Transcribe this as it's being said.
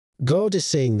God is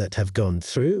saying that have gone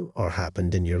through or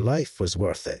happened in your life was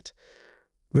worth it.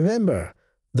 Remember,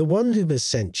 the one who has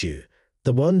sent you,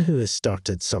 the one who has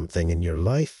started something in your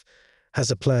life, has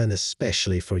a plan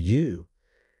especially for you.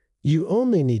 You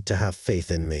only need to have faith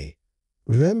in me.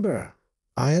 Remember,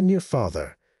 I am your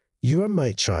Father. You are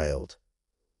my child.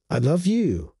 I love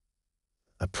you.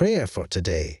 A prayer for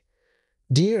today.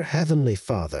 Dear Heavenly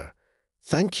Father,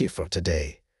 thank you for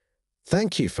today.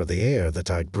 Thank you for the air that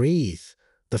I breathe,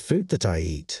 the food that I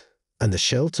eat, and the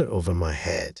shelter over my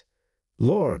head.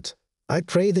 Lord, I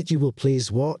pray that you will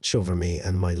please watch over me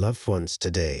and my loved ones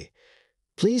today.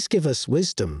 Please give us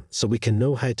wisdom so we can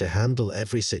know how to handle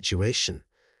every situation.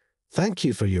 Thank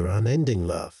you for your unending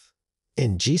love.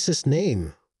 In Jesus'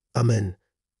 name, Amen.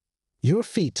 Your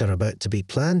feet are about to be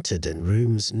planted in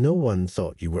rooms no one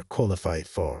thought you were qualified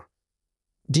for.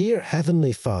 Dear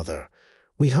Heavenly Father,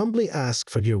 we humbly ask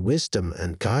for your wisdom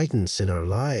and guidance in our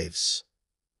lives.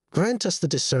 Grant us the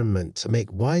discernment to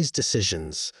make wise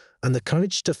decisions and the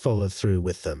courage to follow through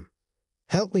with them.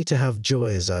 Help me to have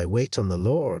joy as I wait on the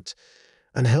Lord,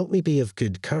 and help me be of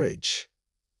good courage.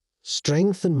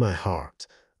 Strengthen my heart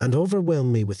and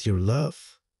overwhelm me with your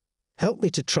love. Help me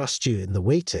to trust you in the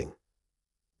waiting.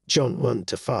 John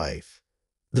 1-5.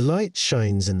 The light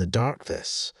shines in the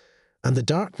darkness, and the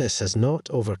darkness has not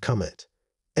overcome it.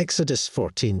 Exodus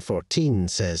 14:14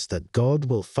 says that God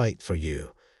will fight for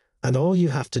you, and all you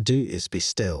have to do is be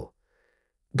still.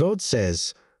 God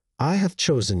says, I have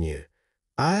chosen you.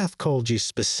 I have called you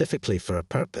specifically for a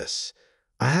purpose.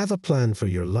 I have a plan for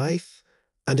your life,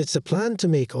 and it's a plan to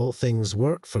make all things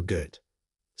work for good.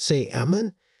 Say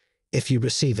Amen if you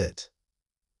receive it.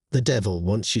 The devil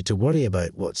wants you to worry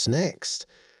about what's next,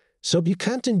 so you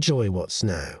can't enjoy what's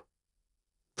now.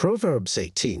 Proverbs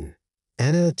 18,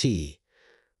 NLT.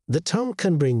 The tongue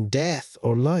can bring death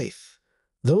or life.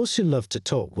 Those who love to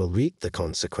talk will reap the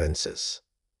consequences.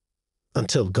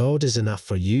 Until God is enough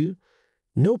for you,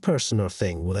 no person or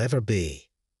thing will ever be.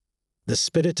 The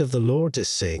Spirit of the Lord is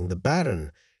saying the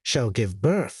barren shall give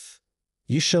birth.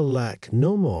 You shall lack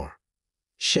no more.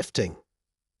 Shifting.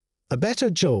 A better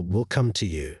job will come to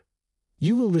you.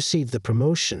 You will receive the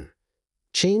promotion.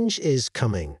 Change is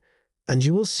coming, and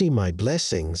you will see my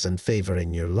blessings and favor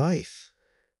in your life.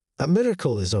 A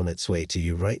miracle is on its way to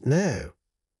you right now.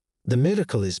 The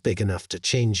miracle is big enough to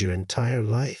change your entire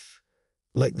life.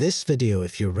 Like this video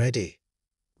if you're ready.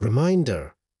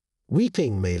 Reminder,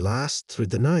 weeping may last through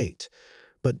the night,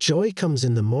 but joy comes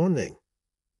in the morning.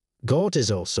 God is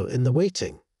also in the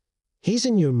waiting. He's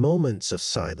in your moments of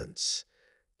silence.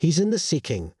 He's in the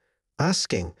seeking,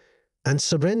 asking, and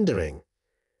surrendering.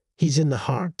 He's in the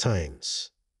hard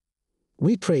times.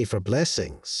 We pray for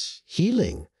blessings,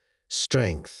 healing,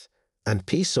 strength, and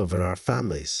peace over our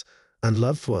families and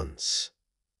loved ones.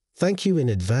 Thank you in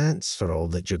advance for all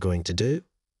that you're going to do.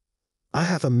 I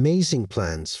have amazing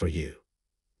plans for you.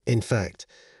 In fact,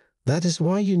 that is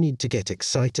why you need to get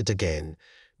excited again,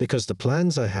 because the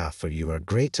plans I have for you are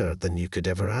greater than you could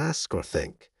ever ask or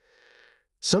think.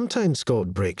 Sometimes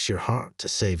God breaks your heart to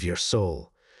save your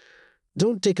soul.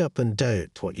 Don't dig up and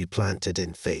doubt what you planted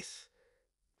in faith.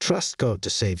 Trust God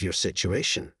to save your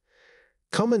situation.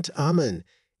 Comment Amen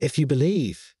if you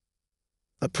believe.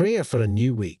 A prayer for a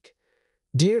new week.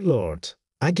 Dear Lord,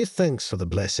 I give thanks for the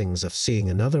blessings of seeing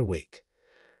another week.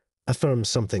 Affirm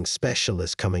something special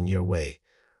is coming your way.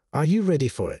 Are you ready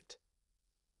for it?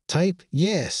 Type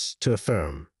yes to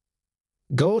affirm.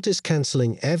 God is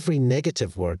cancelling every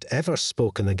negative word ever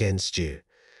spoken against you.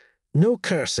 No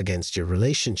curse against your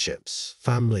relationships,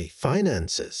 family,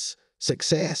 finances,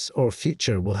 success, or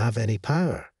future will have any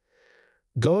power.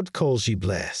 God calls you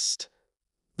blessed.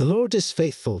 The Lord is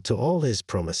faithful to all his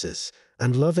promises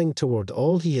and loving toward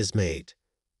all he has made.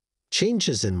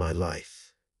 Changes in my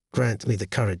life. Grant me the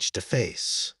courage to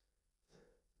face.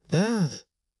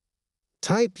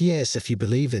 Type yes if you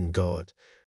believe in God,